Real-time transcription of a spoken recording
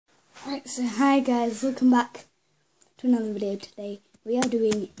Right, so hi guys, welcome back to another video today. We are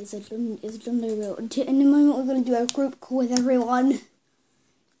doing Is Doe Real? In a moment we're going to do a group call with everyone.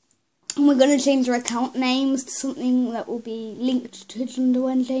 And we're going to change our account names to something that will be linked to Doe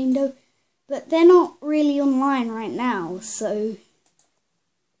and Jane Doe. But they're not really online right now, so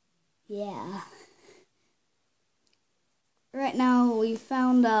yeah. Right now we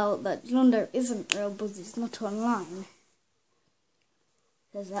found out that Doe isn't real because it's not online.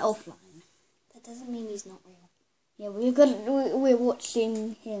 Because they're offline. That doesn't mean he's not real. Yeah, we're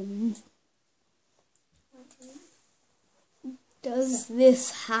watching him. Does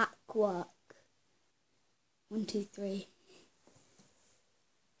this hack work? 1, 2, 3.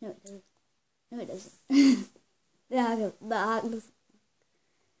 No, it doesn't. No, it doesn't. the hack doesn't.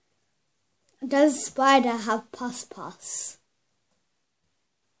 Does Spider have pus?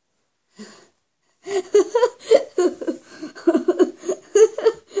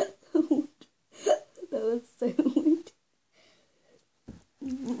 That was so weird.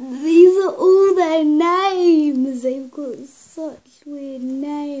 These are all their names. They've got such weird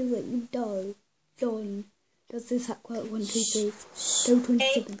names like Doe, John. Does this hack work? 1, 2, 3. Doe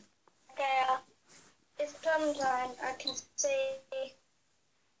 27. Yeah, it's Clementine. I can see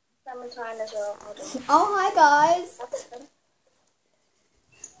Clementine as well. Hold on. Oh, hi guys.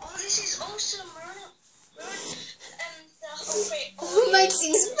 Oh, this is awesome. Run the whole thing.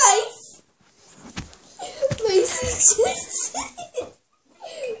 Macy's face. Macy's just.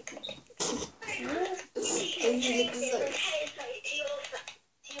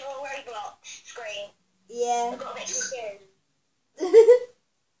 To your Roblox screen. Yeah. I've got a bit confused.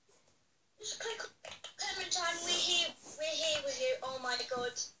 Just click Clementine. We're here with you. Oh my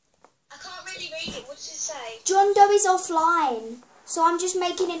god. I can't really read it. What does it say? John Doe is offline, so I'm just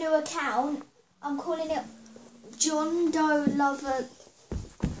making a new account. I'm calling it John Doe Lover.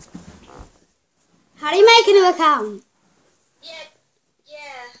 How do you make a new account? Yeah.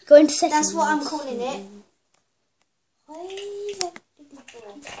 Go into settings. That's what I'm calling it.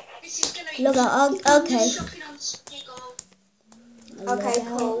 This is gonna be Log out. Okay. shocking on Sniggle. Okay,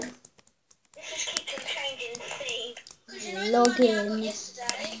 cool. This just keeps on changing theme. Because you know Log the money I got in.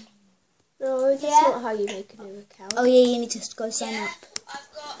 yesterday? No, that's not how you make a new account. Oh yeah, you need to go sign Yeah, up.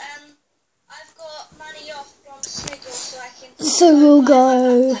 I've got money off from Sniggle so I can So we'll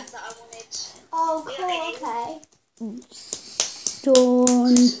go. backpack that I wanted. Oh, cool. Okay.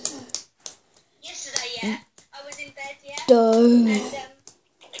 Dawn Yesterday, yeah, I was in bed, yeah, Doe and one of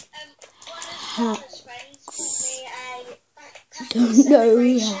Donna's friends bought me a backpack Doe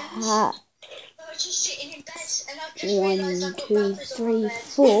celebrations. hat. I was just sitting in bed and I just 1, realised I've got 2, bumpers on 3, my bed.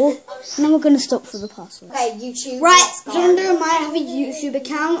 4. And then we're gonna stop for the password. Okay, YouTube. Right, let's go. Doe and I have a YouTube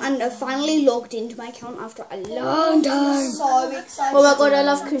account and I finally logged into my account after a long time. So excited. Oh my god, I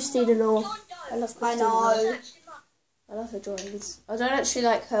love Christina Law. I love I Christina Law. know. I love her drawings. I don't actually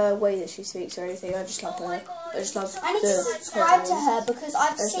like her way that she speaks or anything. I just love her. I just love I need to the subscribe to her because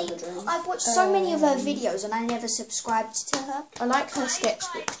I've just love seen, her drawings. I've watched so many of her videos and I never subscribed to her. I like her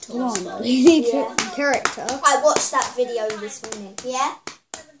sketchbook Come too. on, Ollie. Yeah. Character. I watched that video this morning. Yeah?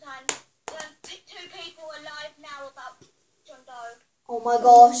 Clementine, two people are live now about John Doe. Oh my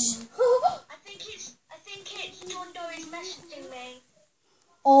gosh. I think it's John Doe is messaging me.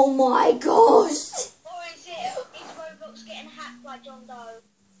 Oh my gosh. Or is Roblox getting hacked by John Doe?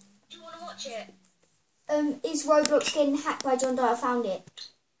 Do you want to watch it? Is Roblox getting hacked by John Doe? I found it.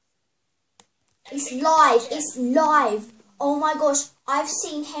 It's live. It's live. Oh my gosh. I've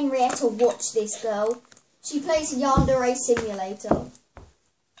seen Henrietta watch this girl. She plays Yandere Simulator. Hold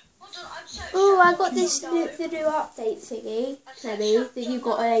on, I'm so Oh, sure I got it's this John Doe. the new update thingy, Maybe that you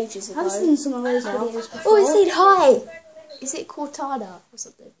got ages ago. I've seen some of those videos before. Oh, it said hi. Is it Cortana or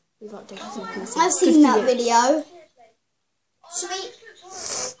something? We've updated something. I've seen that video. Should we?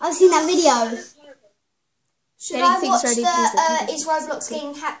 I've seen that video. Should Getting I things watch ready, the please, Is Roblox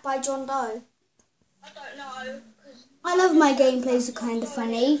getting hacked by John Doe? I don't know. I love my gameplays are kind of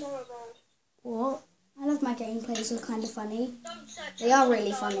funny. What? I love my gameplays are kind of funny. Don't search They are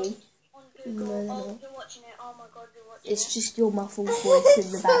really funny. on Google. No, they're Oh, not. you're watching it. Oh my god, you're watching It's it. just your muffled voice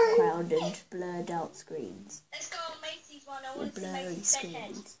in the background and blurred out screens. Let's go on Macy's one. I want to see Blurry Macy's bedhead.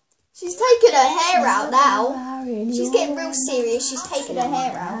 screens. She's taking her hair out now. She's getting real serious. She's taking her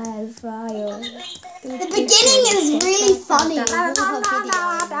hair out. The beginning is really funny. in all her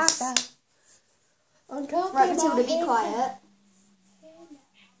videos. Right, Matilda, be quiet.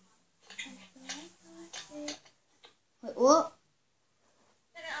 Wait, what?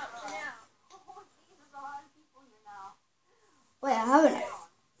 Turn it up, turn it up. Wait, I haven't.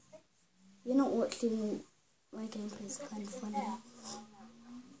 You're not watching my gameplays are kind of funny.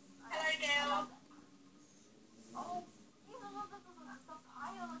 Hello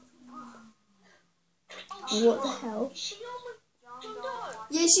What the hell? Is she on with John Doe?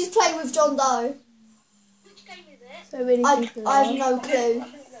 Yeah, she's playing with John Doe. Which game is it? So many people I have no clue.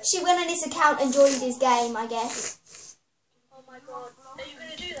 She went on his account and joined his game, I guess. Oh my god. Are you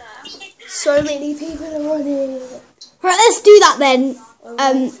going to do that? So many people are on it. Right, let's do that then.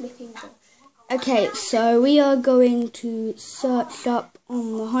 Flipping Josh. Okay, so we are going to search up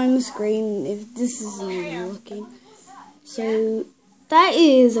on the home screen if this is even working. So that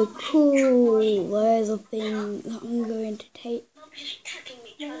is a cool. There's a thing that I'm going to take.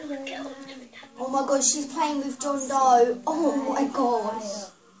 Oh my god, she's playing with John Doe. Oh my gosh.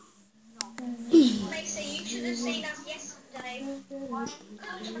 Lisa, you should have seen us yesterday. Do you like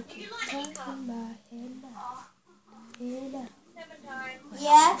Ika? Clementine.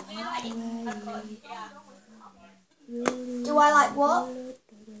 Yeah? Do you like Ika? Do I like what?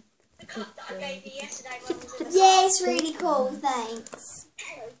 The cup that I gave you yesterday when we was in the Yeah, it's really cool, thanks.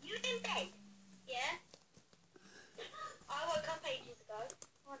 Hello, you in bed? Yeah? I woke up ages ago.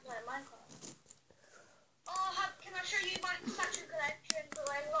 I want to play Minecraft. Oh, can I show you my statue collection so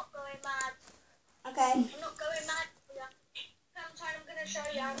I'm not going mad? Okay. I'm not going mad for you. Sometime I'm going to show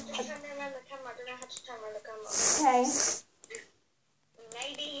you. I'm just turning around the camera. I don't know how to turn around the camera. Okay.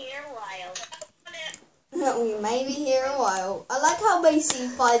 Maybe here a while. We may be here a while. I like how Macy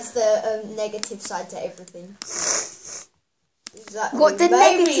finds the negative side to everything. Exactly. What the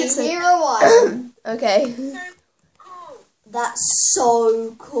Maybe negative side? here a while. Okay. So cool. That's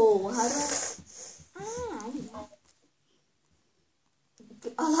so cool. How do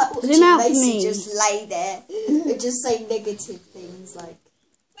I like Zoom watching out for Macy me. just lay there and just say negative things like.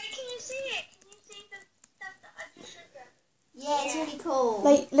 Wait, can you see it? Can you see the stuff that I just showed you? Yeah, it's really cool.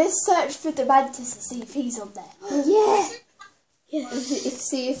 Like, let's search for the mantis and see if he's on there. Yeah.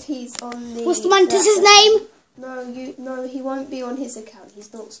 See if he's on the. What's the mantis's name? No, he won't be on his account.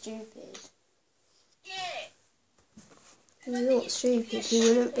 He's not stupid. Yeah. He's not stupid. He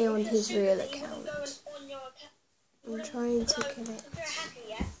wouldn't be on his real account. Going on your account. I'm trying to connect. If you're a hacker,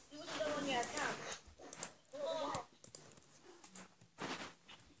 yeah? You wouldn't go on your account.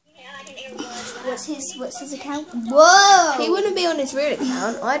 Yeah, I can hear a word. What's his account? Whoa. He wouldn't be on his real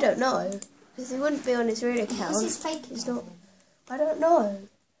account. I don't know. Because he wouldn't be on his real account. What's his fake? He's not. I don't know.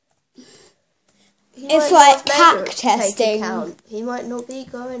 He It's might like not hack make a fake testing. account. He might not be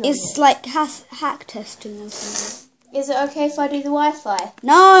going on It's it. like hack testing or something. Is it okay if I do the Wi-Fi?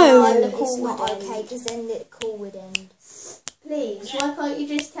 No! No, the call it's not would end. okay because then the call would end. Please, why can't you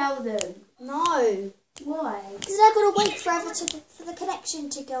just tell them? No. Why? Because I've got to wait forever for the connection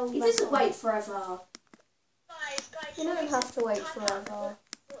to go. He back doesn't on. wait forever. Guys, You don't have to wait forever.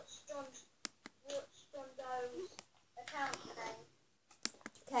 What's John Doe's account name?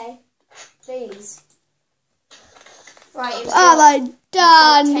 Okay. Please. Right, you've Oh got, my you've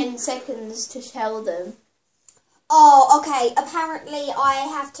got done. 10 seconds to tell them. Oh, okay. Apparently, I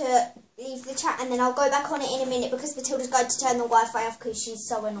have to leave the chat and then I'll go back on it in a minute because Matilda's going to turn the Wi-Fi off because she's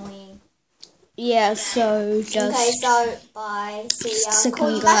so annoying. Yeah, so just Okay, so bye. See ya. second,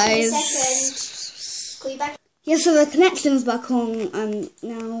 Call you back in a guys. second. Call you back. Yeah, so the connection's back on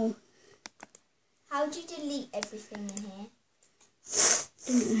now. How do you delete everything in here?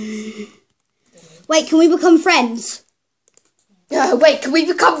 Wait, can we become friends? Wait, can we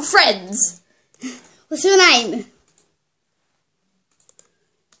become friends? What's your name?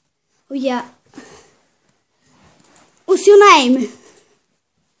 Oh yeah. What's your name?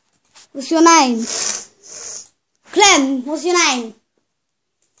 What's your name? Clem, what's your name?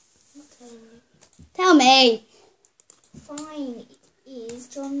 Tell me. Fine. It is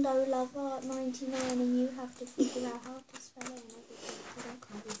John Doe Lover 99 and you have to figure out how to spell it and everything. 'Cause I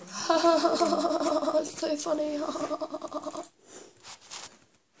can't do that. It's so funny.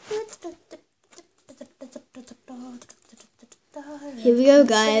 Here we go,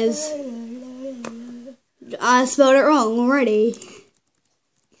 guys. I spelled it wrong already.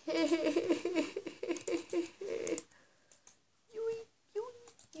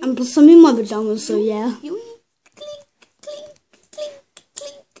 And plus I'm in my pajamas, so yeah.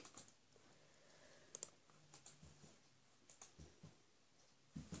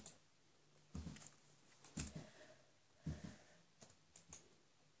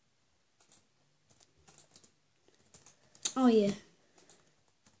 Oh yeah.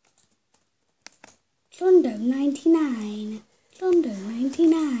 John Doe 99. John Doe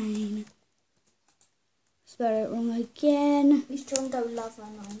 99. Spell it wrong again. It's John Doe Lover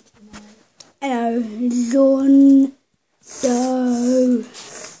 99. Hello, John Doe.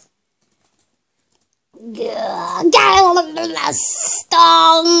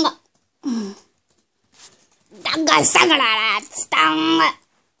 Stung.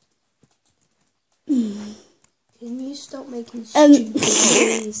 Stung. Can you stop making stupid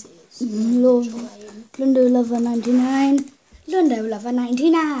noises? Lundo Lover 99. Lundo Lover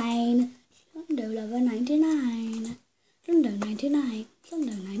 99. Lundo Lover 99. Lundo 99.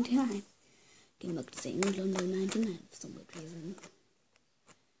 Lundo 99. Came back to saying Lundo 99 for some weird reason.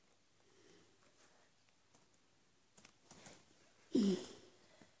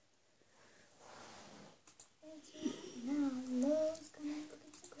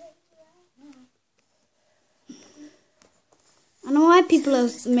 I know why people are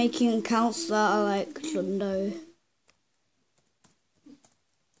making accounts that are like Lundo.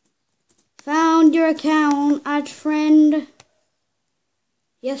 Found your account, add friend.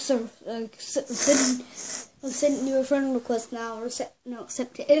 Yes, sir. I've sent you a friend request now. Accept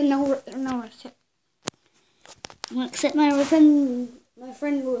it. No, accept. I'm gonna accept my friend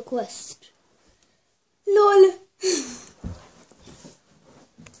request. LOL.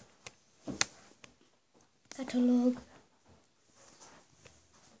 Catalogue.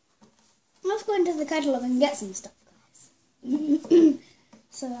 Let's go into the catalogue and get some stuff, guys.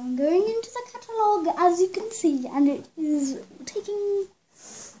 So I'm going into the catalogue, as you can see, and it is taking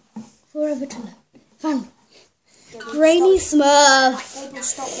forever to load. Fun. Rainy Smurf. Maybe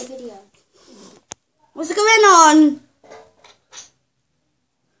stop the video. What's going on?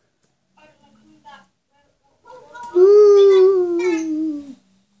 Ooh.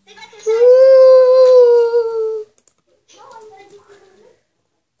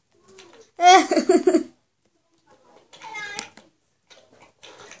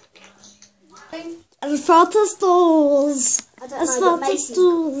 As far as stores. I don't know, but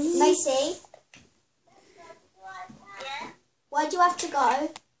Macy, why do you have to go?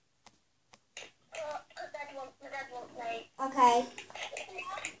 Okay.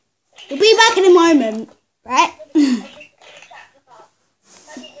 You'll be back in a moment, right?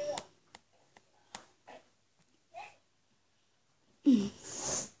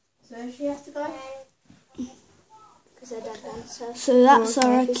 So does she have to go? Because her dad wants her. So that's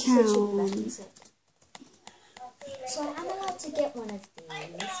our account. So I'm allowed to get one of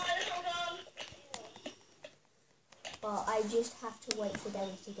these. But I just have to wait for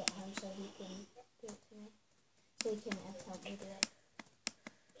Daddy to get home so he can do it to me. So he can help me do it.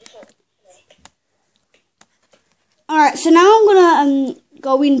 Alright, so now I'm gonna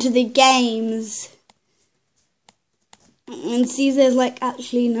go into the games and see if there's like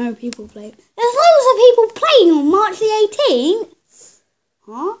actually no people playing. There's loads of people playing on March the 18th.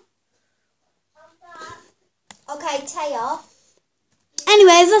 Huh? Okay, Taya.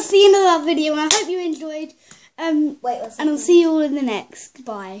 Anyways, that's the end of that video, and I hope you enjoyed. Wait, and I'll see you all in the next.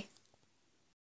 Bye.